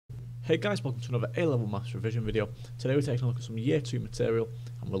Hey guys, welcome to another A-Level Maths revision video. Today we're taking a look at some Year 2 material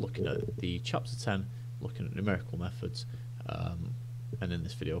and we're looking at the Chapter 10, looking at numerical methods, and in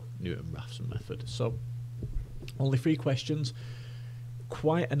this video, Newton Raphson method. So, only 3 questions,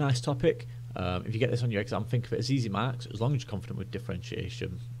 quite a nice topic. If you get this on your exam, think of it as easy marks, as long as you're confident with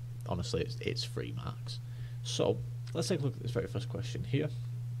differentiation. Honestly, it's 3 marks. So, let's take a look at this very first question here.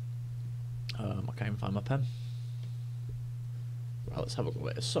 I can't even find my pen. Right, let's have a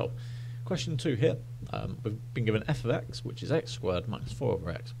look at it. So, question 2 here, we've been given f of x, which is x squared minus 4 over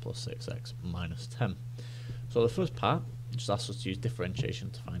x plus 6x minus 10. So the first part just asks us to use differentiation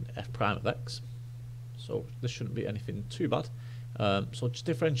to find f prime of x. So this shouldn't be anything too bad. So just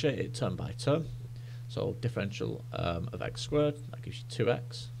differentiate it term by term. So differential of x squared, that gives you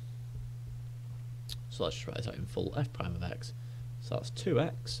 2x. So let's just write this out in full, f prime of x. So that's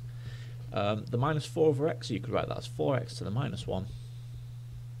 2x. The minus 4 over x, so you could write that as 4x to the minus 1.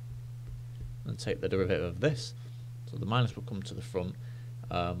 And take the derivative of this. So the minus will come to the front,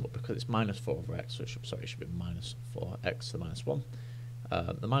 but because it's minus 4 over x, so it should be minus 4x to the minus 1.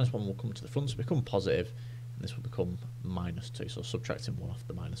 The minus 1 will come to the front, so become positive, and this will become minus 2. So subtracting 1 off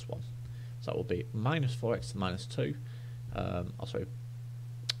the minus 1. So that will be minus 4x to the minus 2.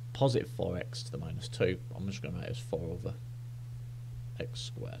 Positive 4x to the minus 2. I'm just going to write it as 4 over x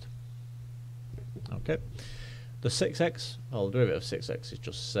squared. Okay. The 6x, well, the derivative of 6x is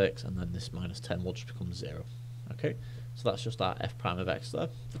just 6, and then this minus 10 will just become 0. Okay, so that's just our f prime of x there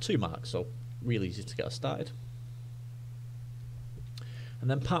for 2 marks, so really easy to get us started. And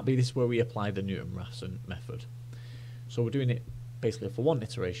then part B, this is where we apply the Newton Raphson method. So we're doing it basically for one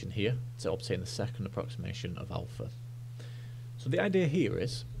iteration here to obtain the second approximation of alpha. So the idea here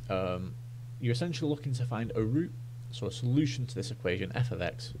is you're essentially looking to find a root, so a solution to this equation f of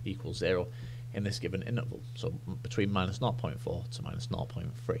x equals 0 in this given interval, so between minus 0.4 to minus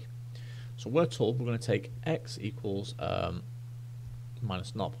 0.3. So we're told we're going to take x equals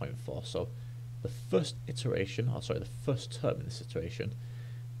minus 0.4. So the first iteration, the first term in this iteration,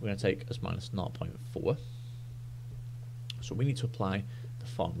 we're going to take as minus 0.4. So we need to apply the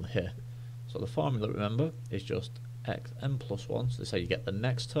formula here. So the formula, remember, is just xn plus 1. So this is how you get the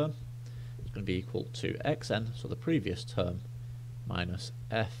next term. It's going to be equal to xn, so the previous term, minus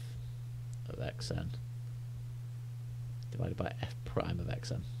f of xn divided by f prime of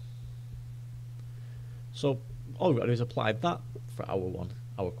xn. So all we've got to do is apply that for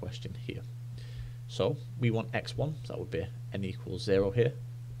our question here. So we want x1, so that would be n equals 0 here.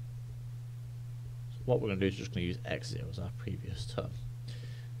 So what we're going to do is just going to use x0 as our previous term.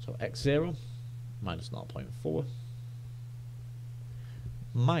 So x0 minus 0.4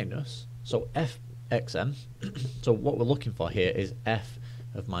 minus, so f xn, so what we're looking for here is f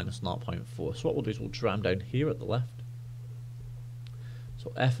of minus 0.4. So what we'll do is we'll just round down here at the left.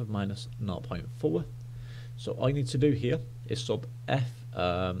 So f of minus 0.4. So all you need to do here is sub f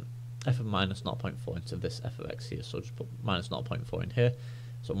of minus 0.4 into this f of x here. So just put minus 0.4 in here.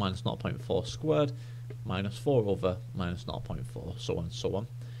 So minus 0.4 squared minus 4 over minus 0.4, so on and so on.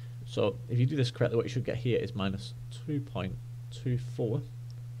 So if you do this correctly, what you should get here is minus 2.24 for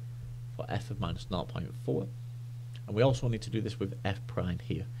f of minus 0.4. And we also need to do this with f prime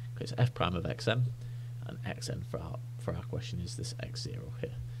here, because it's f prime of xn, and xn for our question is this x0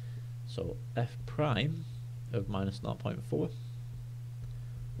 here. So f prime of minus 0.4,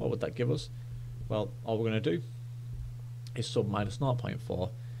 what would that give us? Well, all we're going to do is sub minus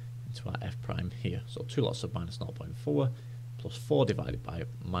 0.4 into our f prime here. So 2 lots of minus 0.4 plus 4 divided by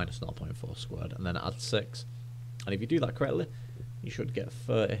minus 0.4 squared, and then add 6. And if you do that correctly, you should get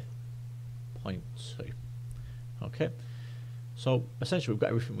 30.2. Okay, so essentially we've got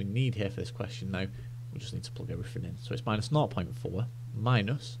everything we need here for this question now. We just need to plug everything in. So it's minus 0.4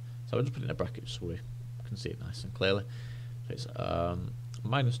 minus, so I'll just put it in a bracket so we can see it nice and clearly. So it's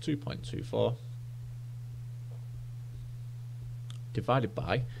minus 2.24 divided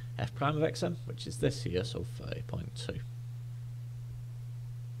by f prime of xn, which is this here, so 30.2.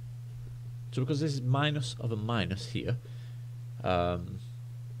 So because this is minus of a minus here, obviously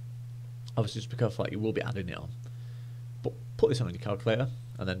just be careful that you will be adding it on. But put this on your calculator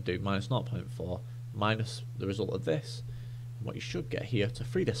and then do minus 0.4 minus the result of this. And what you should get here to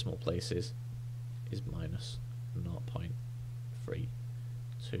 3 decimal places is minus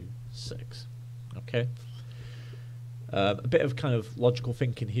 0.326. Okay. A bit of kind of logical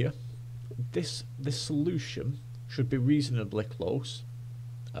thinking here. This solution should be reasonably close,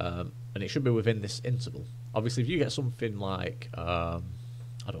 and it should be within this interval. Obviously, if you get something like I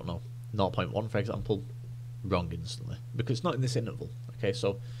don't know, 0.1 for example, wrong instantly because it's not in this interval. Okay,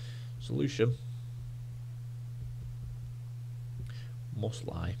 so solution must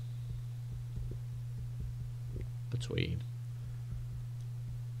lie between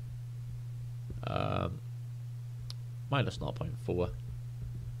minus 0.4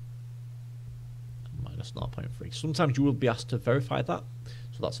 and minus 0.3. Sometimes you will be asked to verify that,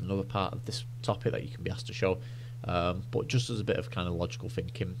 so that's another part of this topic that you can be asked to show. But just as a bit of kind of logical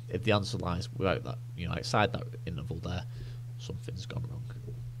thinking, if the answer lies without that, outside that interval there, something's gone wrong.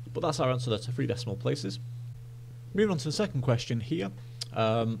 But that's our answer there to 3 decimal places. Moving on to the second question here.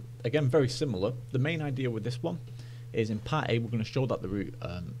 Again, very similar. The main idea with this one is in part A, we're going to show that the root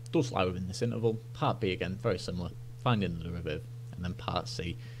does lie within this interval. Part B, again, very similar, finding the derivative. And then part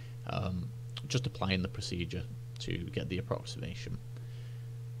C, just applying the procedure to get the approximation.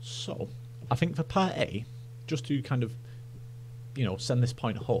 So, I think for part A, just to kind of, send this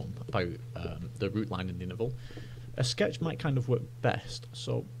point home about the root line in the interval, a sketch might kind of work best.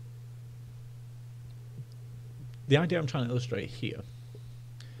 So, the idea I'm trying to illustrate here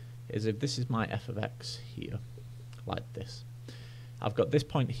is if this is my f of x here, like this, I've got this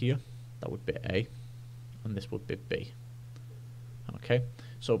point here, that would be A, and this would be B. Okay,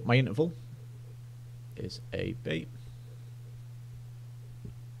 so my interval is AB.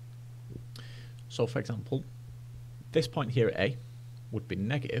 So for example, this point here at A would be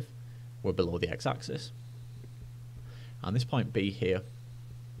negative, we're below the x-axis, and this point B here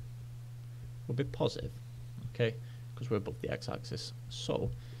would be positive, okay, because we're above the x-axis.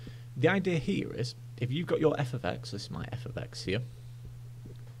 So the idea here is, if you've got your f of x, this is my f of x here,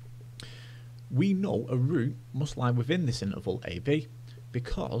 we know a root must lie within this interval AB,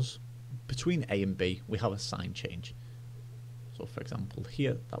 because between A and B we have a sign change. So for example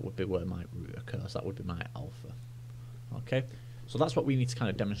here, that would be where my root occurs, that would be my alpha. Okay, so that's what we need to kind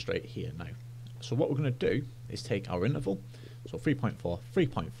of demonstrate here now. So what we're going to do is take our interval, so 3.4,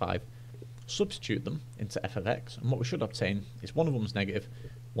 3.5, substitute them into f of x, and what we should obtain is one of them's negative,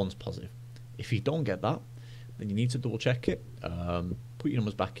 one's positive. If you don't get that, then you need to double check it, put your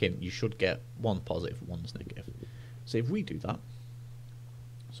numbers back in, you should get one positive, one's negative. So if we do that,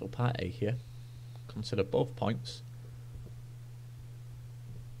 so part A here, consider both points,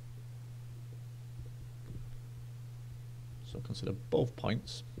 so consider both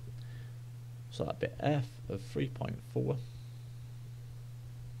points, so that'd be f of 3.4,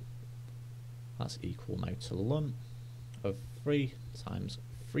 that's equal now to ln of 3 times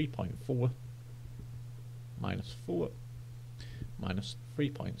 3.4 minus 4 minus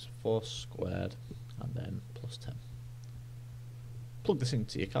 3.4 squared, and then plus 10. Plug this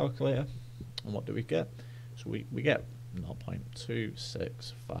into your calculator, and what do we get? So we get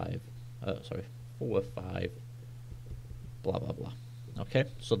 0.265, 45, blah blah blah. Okay,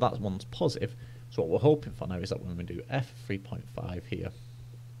 so that one's positive. So what we're hoping for now is that when we do f 3.5 here,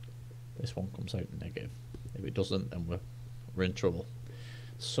 this one comes out negative. If it doesn't, then we're in trouble.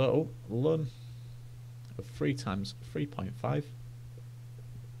 So ln of 3 times 3.5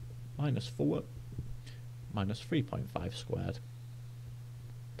 minus 4 minus 3.5 squared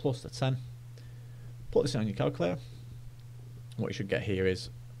plus the 10. Put this on your calculator. What you should get here is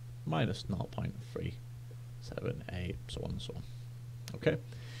minus 0.378, so on and so on. Okay,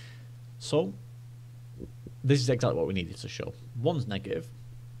 so this is exactly what we needed to show. One's negative,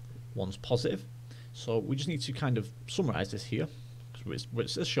 one's positive. So we just need to kind of summarize this here, because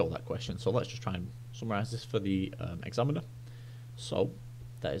let's show that question. So let's just try and summarize this for the examiner. So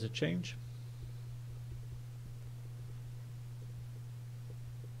that is a change.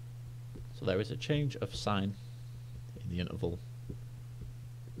 So there is a change of sign in the interval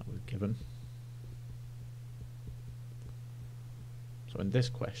that we've given. So in this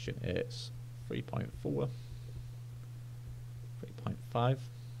question it's 3.4, 3.5.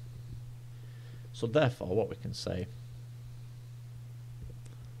 So therefore what we can say,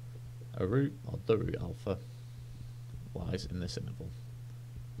 a root, or the root alpha, lies in this interval.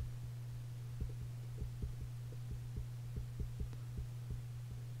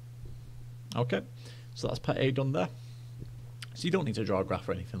 Okay, so that's part A done there. So you don't need to draw a graph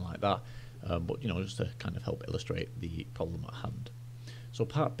or anything like that, but just to kind of help illustrate the problem at hand. So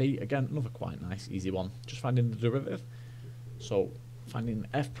part B, again, another quite nice, easy one, just finding the derivative. So finding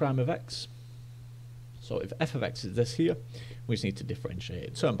f prime of x. So if f of x is this here, we just need to differentiate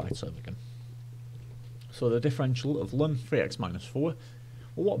it term by term again. So the differential of ln 3x minus 4,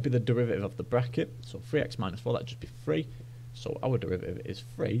 well, what would be the derivative of the bracket? So 3x minus 4, that'd just be 3. So our derivative is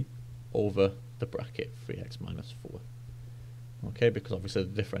 3 over the bracket 3x minus 4. Okay, because obviously the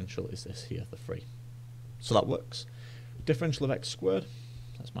differential is this here, the 3. So that works. Differential of x squared,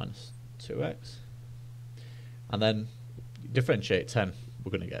 that's minus 2x. And then differentiate 10,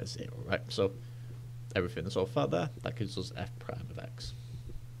 we're going to get a 0, right? So everything so far there, that gives us f prime of x.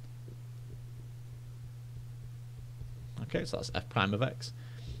 Okay, so that's f prime of x.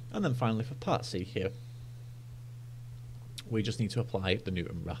 And then finally for part C here, we just need to apply the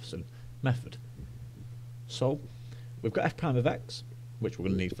Newton Raphson method. So we've got f prime of x, which we're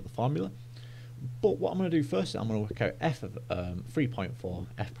going to need for the formula. But what I'm going to do first is I'm going to work out f of 3.4,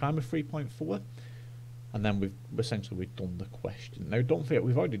 f prime of 3.4, and then we've done the question. Now don't forget,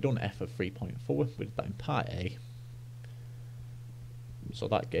 we've already done f of 3.4, we did that in part A. So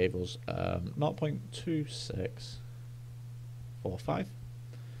that gave us 0.2645.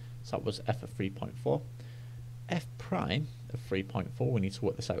 So that was f of 3.4. F prime of 3.4, we need to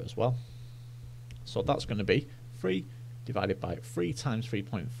work this out as well. So that's going to be 3 divided by 3 times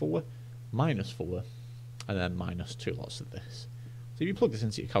 3.4 minus 4, and then minus 2 lots of this. So if you plug this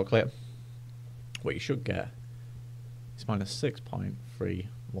into your calculator, what you should get is minus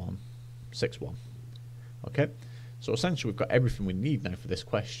 6.3161. Okay, so essentially we've got everything we need now for this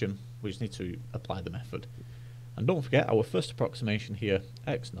question. We just need to apply the method. And don't forget, our first approximation here,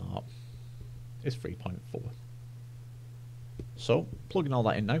 x0, is 3.4. So plugging all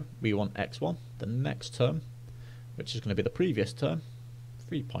that in now, we want x1, the next term, which is going to be the previous term,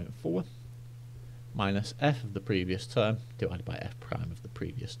 3.4, minus f of the previous term divided by f prime of the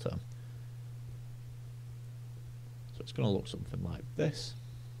previous term. So it's going to look something like this.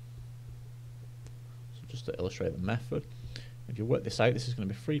 So just to illustrate the method, if you work this out, this is going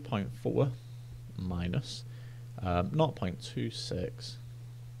to be 3.4 minus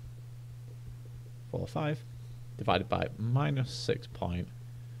 0.2645 divided by minus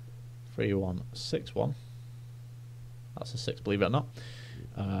 6.3161. That's a 6, believe it or not.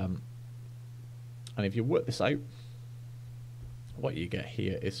 And if you work this out, what you get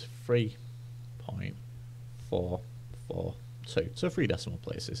here is 3.442. So 3 decimal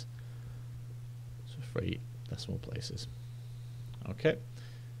places. So 3 decimal places. Okay.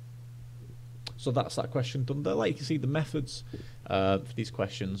 So that's that question done there. Like you can see, the methods for these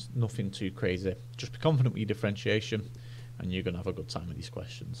questions, nothing too crazy. Just be confident with your differentiation and you're going to have a good time with these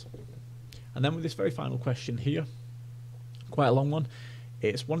questions. And then with this very final question here, quite a long one,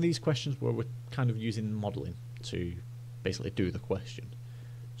 it's one of these questions where we're kind of using modelling to basically do the question.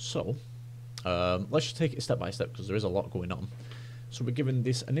 So let's just take it step by step because there is a lot going on. So we're given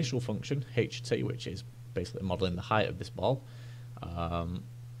this initial function, ht, which is basically modelling the height of this ball.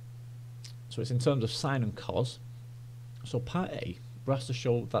 So it's in terms of sine and cos. So part A, we're asked to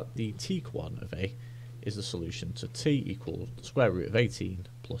show that the t coordinate of A is the solution to t equals the square root of 18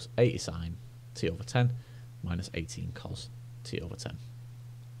 plus 80 sine t over 10 minus 18 cos t over 10.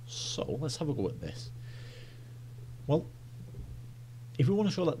 So let's have a go at this. Well, if we want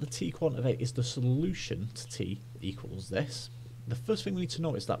to show that the t coordinate of A is the solution to t equals this, the first thing we need to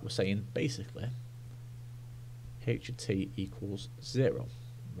know is that we're saying basically h of t equals 0,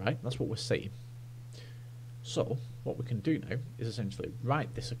 right? That's what we're saying. So what we can do now is essentially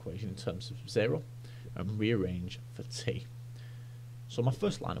write this equation in terms of 0 and rearrange for t. So my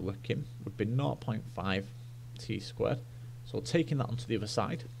first line of working would be 0.5 t squared. So taking that onto the other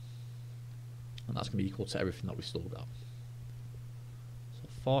side, and that's going to be equal to everything that we've still got. So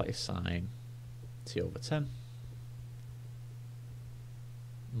 40 sine t over 10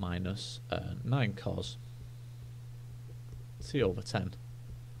 minus 9 cos t over 10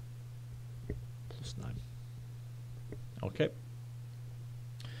 plus 9. Okay.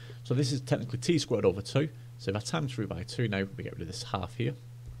 So this is technically t squared over 2. So if I times through by 2 now, we get rid of this half here.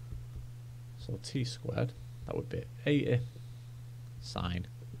 So t squared, that would be 80 sine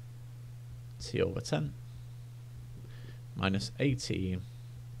t over 10 minus 18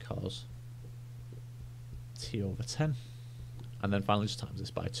 cos t over 10. And then finally just times this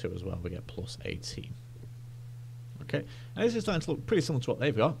by 2 as well, we get plus 18. Okay, and this is starting to look pretty similar to what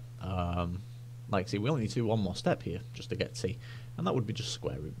they've got. Like, see, we only need to do one more step here just to get t, and that would be just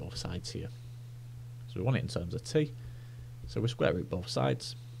square root both sides here. So we want it in terms of t, so we square root both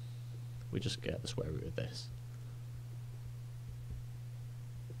sides, we just get the square root of this.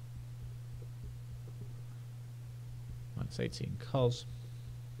 Minus 18 cos,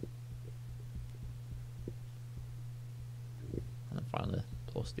 and then finally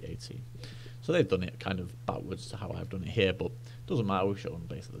plus the 18. So they've done it kind of backwards to how I've done it here, but it doesn't matter, we've shown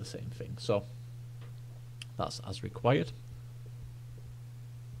basically the same thing. So that's as required.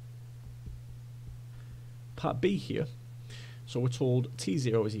 Part B here, so we're told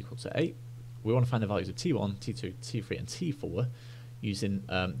t0 is equal to 8. We want to find the values of t1, t2, t3 and t4 using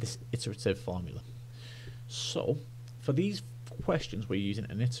this iterative formula. So for these questions we're using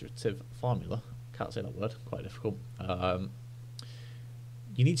an iterative formula. Can't say that word, quite difficult.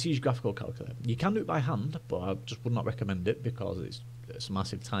 You need to use graphical calculator. You can do it by hand, but I just would not recommend it because it's a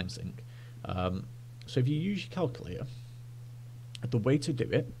massive time sink. So if you use your calculator, the way to do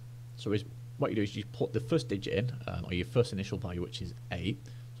it, so is what you do is you put the first digit in, or your first initial value, which is 8.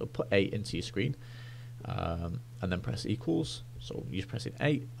 So put 8 into your screen, and then press equals. So you just press in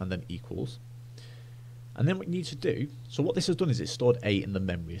 8 and then equals. And then what you need to do, so what this has done is it's stored 8 in the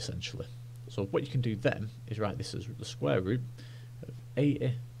memory essentially. So what you can do then is write this as the square root of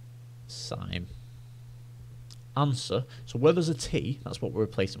 80 sine answer. So where there's a t, that's what we're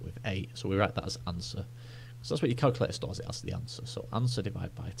replacing with 8. So we write that as answer. So that's what your calculator stores it as the answer. So answer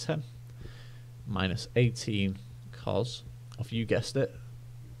divided by 10 minus 18 cos of, you guessed it,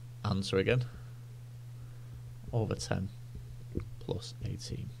 answer again, over 10 plus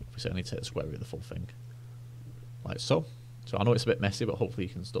 18. Obviously I need to take the square root of the full thing, like so. So I know it's a bit messy, but hopefully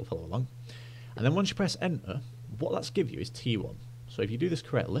you can still follow along. And then once you press enter, what that's give you is t1. So if you do this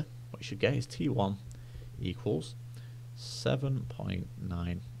correctly, what you should get is t1 equals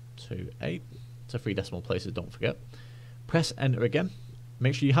 7.928. To 3 decimal places, don't forget. Press enter again.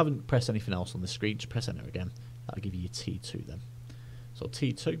 Make sure you haven't pressed anything else on the screen, just press enter again. That'll give you your t2 then. So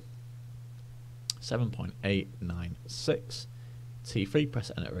t2, 7.896. t3,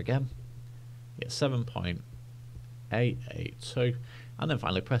 press enter again. You get 7.882. And then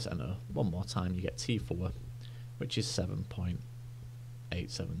finally press enter one more time, you get t4, which is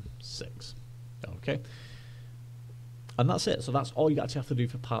 7.876. Okay. And that's it. So that's all you actually have to do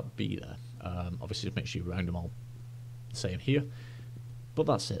for part B there. Obviously just make sure you round them all the same here. But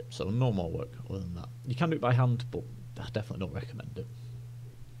that's it. So no more work other than that. You can do it by hand, but I definitely don't recommend it.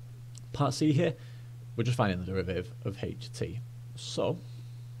 Part C here, we're just finding the derivative of ht. So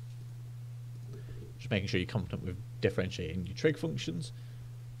just making sure you're confident with differentiating your trig functions.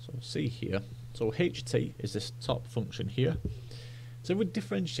 So C here. So ht is this top function here. So if we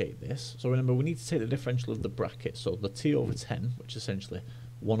differentiate this, so remember we need to take the differential of the bracket, so the t over 10, which is essentially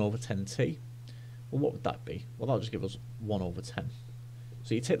 1 over 10t. Well, what would that be? Well, that'll just give us 1 over 10.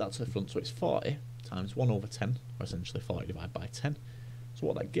 So you take that to the front, so it's 40 times 1 over 10, or essentially 40 divided by 10. So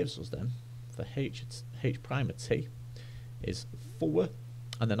what that gives us then, for h prime of t, is 4,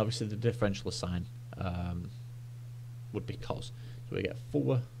 and then obviously the differential sign would be cos. So we get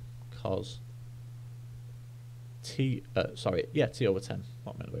 4 cos t over 10.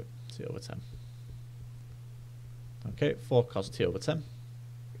 What am I about? T over 10. Okay, 4 cos t over 10.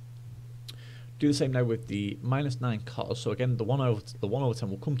 Do the same now with the minus 9 cos. So again, the 1 over 10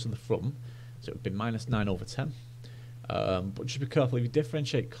 will come to the front, so it would be minus 9 over 10. But just be careful, if you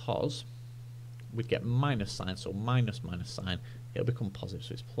differentiate cos, we'd get minus sign, so minus sign, it'll become positive,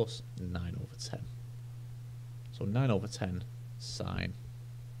 so it's plus 9 over 10. So 9 over 10 sine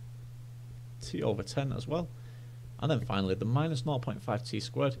t over 10 as well. And then finally, the minus 0.5t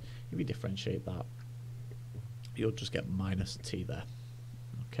squared, if you differentiate that, you'll just get minus t there.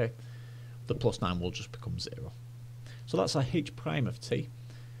 Okay, the plus 9 will just become 0. So that's our h prime of t.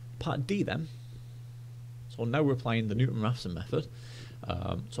 Part D then, so now we're applying the Newton Raphson method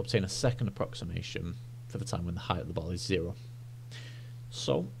to obtain a second approximation for the time when the height of the ball is 0.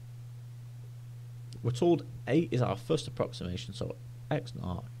 So we're told 8 is our first approximation, so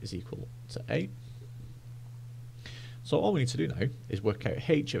x0 is equal to 8. So all we need to do now is work out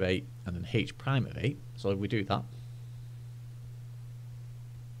h of 8 and then h prime of 8. So if we do that,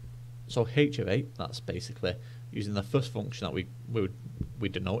 so h of 8, that's basically using the first function that we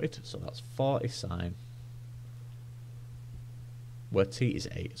denoted, so that's 40 sine, where t is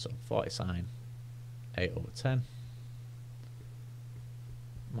 8, so 40 sine 8 over 10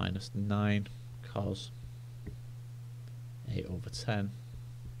 minus 9 cos 8 over 10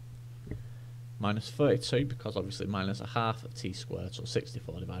 minus 32, because obviously minus a half of t squared, so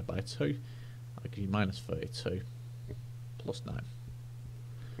 64 divided by 2, that'll give you minus 32 plus 9.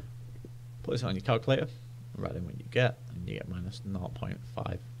 Put this on your calculator, write in what you get, and you get minus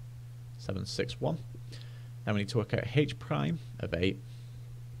 0.5761. Then we need to work out h prime of 8.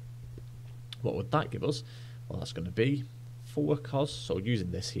 What would that give us? Well, that's going to be 4 cos, so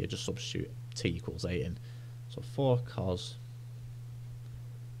using this here, just substitute t equals 8 in. So 4 cos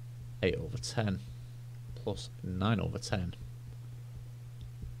 8 over 10 plus 9 over 10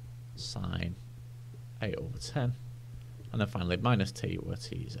 sine 8 over 10, and then finally minus t, where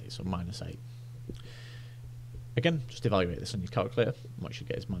t is 8, so minus 8. Again, just evaluate this on your calculator, and what you should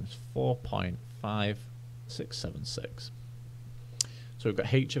get is minus 4.5676. So we've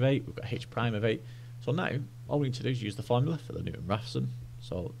got h of 8, we've got h prime of 8. So now, all we need to do is use the formula for the Newton Raphson.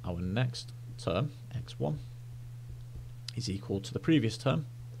 So our next term, x1, is equal to the previous term,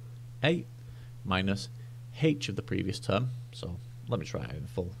 8, minus h of the previous term. So let me try it out in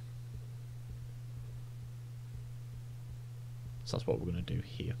full. So that's what we're going to do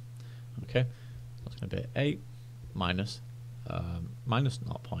here. Okay, that's going to be 8 minus minus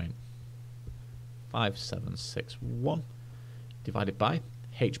 0.5761 divided by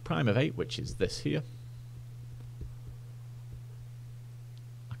h prime of 8, which is this here.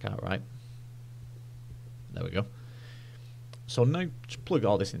 I can't write. There we go. So now just plug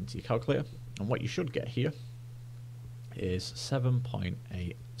all this into your calculator, and what you should get here is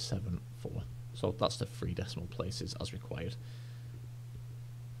 7.874. So that's the 3 decimal places as required.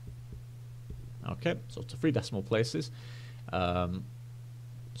 Okay, so to 3 decimal places. So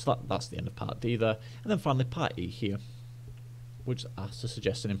that's the end of part D there. And then finally part E here, which asks to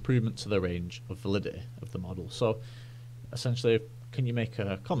suggest an improvement to the range of validity of the model. So essentially, can you make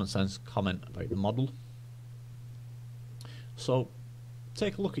a common sense comment about the model? So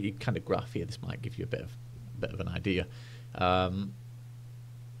take a look at your kind of graph here. This might give you a bit of an idea.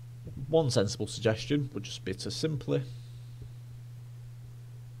 One sensible suggestion would just be to simply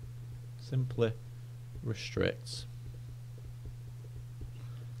restrict.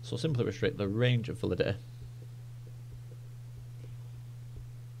 So simply restrict the range of validity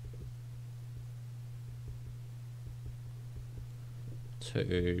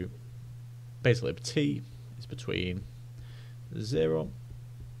to basically t is between 0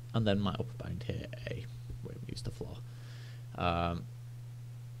 and then my upper bound here a, where we use the floor.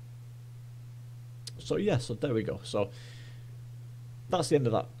 So yeah, so there we go. So that's the end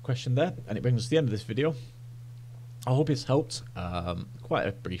of that question there, and it brings us to the end of this video. I hope it's helped. Quite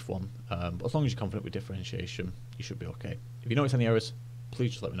a brief one, but as long as you're confident with differentiation, you should be okay. If you notice any errors,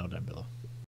 please just let me know down below.